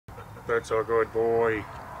That's a good boy.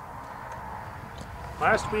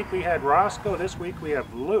 Last week we had Roscoe, this week we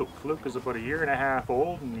have Luke. Luke is about 1.5 years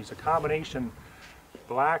old and he's a combination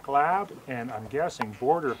black lab and I'm guessing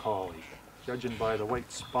border collie, judging by the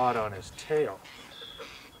white spot on his tail.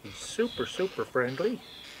 He's super friendly,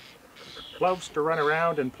 loves to run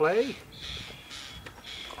around and play,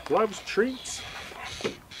 loves treats.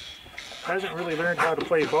 Hasn't really learned how to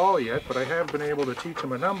play ball yet, but I have been able to teach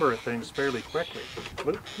him a number of things fairly quickly.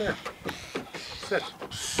 Luke, come here. Sit.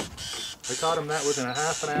 I taught him that within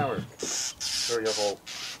 1/2 an hour. There you go.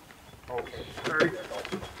 Okay, there you go.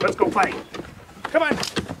 Let's go play. Come on.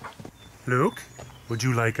 Luke, would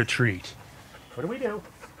you like a treat? What do we do?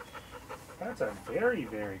 That's a very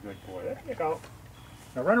good boy. There you go.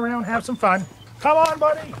 Now run around and have some fun. Come on,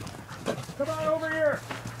 buddy. Come on over here.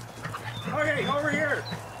 Okay, over here.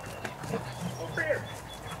 Over here.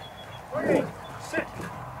 Okay, sit.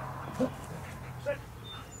 Sit.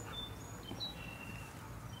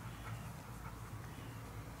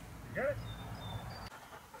 You got it?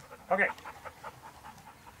 Okay.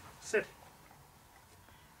 Sit.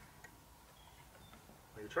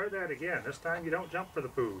 Well, you try that again. This time you don't jump for the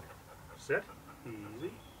food. Sit.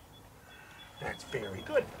 Easy. That's very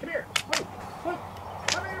good. Come here. Luke. Luke.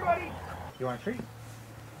 Come here, buddy. You want a treat? You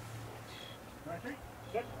want a treat?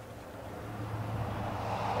 Sit.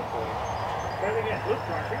 Try it again. Luke,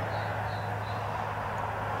 you want a treat?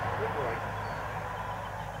 Good boy.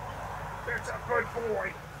 That's a good boy.